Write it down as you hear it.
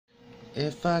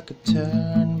If I could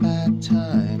turn back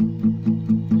time,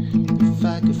 if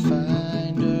I could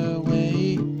find a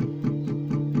way,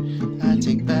 I'd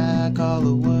take back all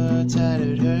the words that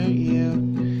had hurt you,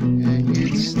 and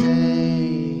you'd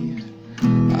stay.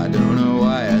 I don't know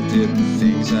why I did the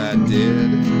things I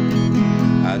did.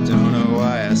 I don't know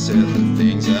why I said the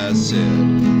things I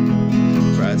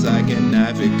said. Pride's like a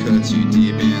knife, it cuts you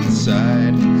deep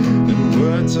inside, and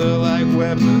words are like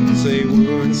weapons, they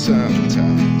wound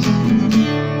sometimes.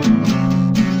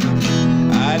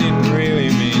 I didn't really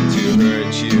mean to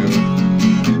hurt you.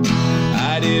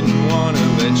 I didn't want to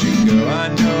let you go. I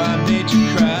know I made you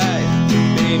cry.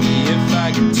 Baby, if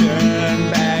I could turn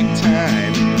back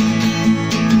time,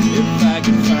 if I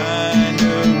could find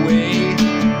a way,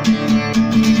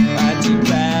 I'd take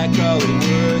back all the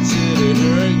words that had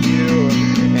hurt you,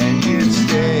 and you'd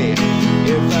stay.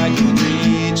 If I could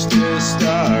reach the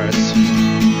stars,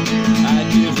 I'd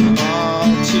give them all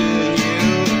to you,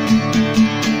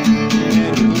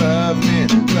 and you'd love me,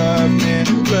 love me,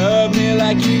 love me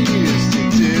like you used to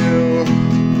do.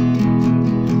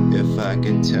 If I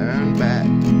could turn back,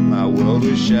 my world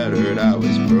was shattered, I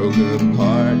was broke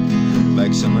apart,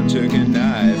 like someone took a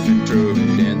knife and drove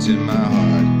it into my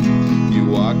heart. You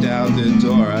walked out the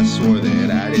door, I swore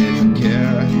that I didn't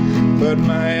care, but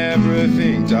my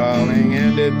everything, darling,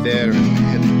 ended there and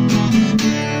then.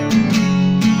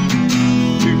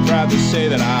 Too proud to say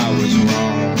that I was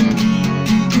wrong,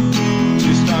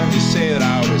 too strong to say that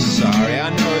I was sorry. I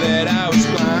know that I was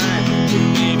blind, but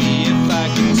maybe if I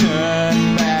could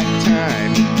turn back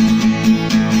time,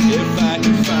 if I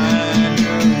could find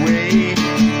a way,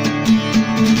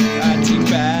 I'd take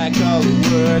back all the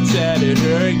words that had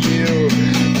hurt you,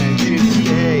 and you'd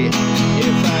stay.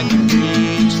 If I could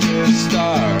reach the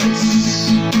stars,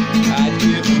 I'd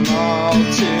give them all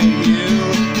to you,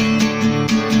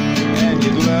 and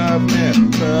you'd love me,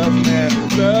 love me,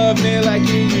 love me like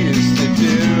you used to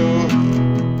do.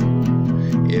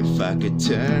 If I could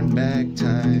turn back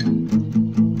time,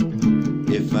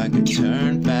 if I could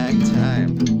turn back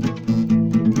time,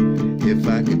 if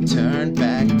I could turn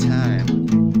back time,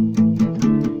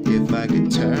 if I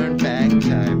could turn back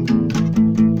time.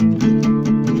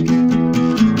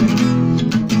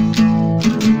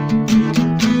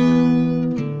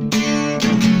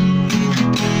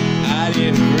 I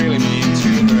didn't really mean to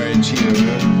hurt you.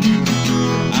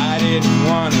 I didn't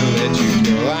want to let you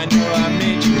go. I know I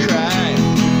made you cry.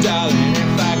 Darling,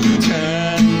 if I could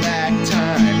turn back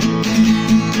time,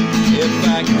 if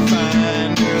I could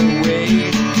find a way,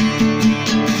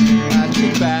 I'd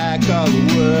take back all the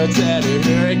words that had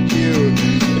hurt you.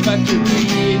 If I could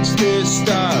reach the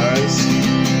stars,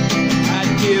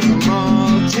 I'd give them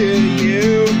all to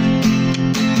you,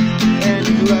 and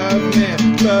you'd love me,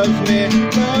 love me,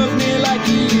 love me like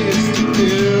you used to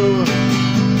do.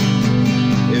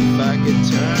 If I could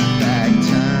turn back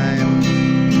time,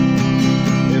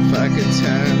 if I could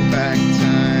turn back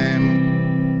time,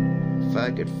 if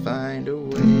I could find a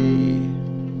way.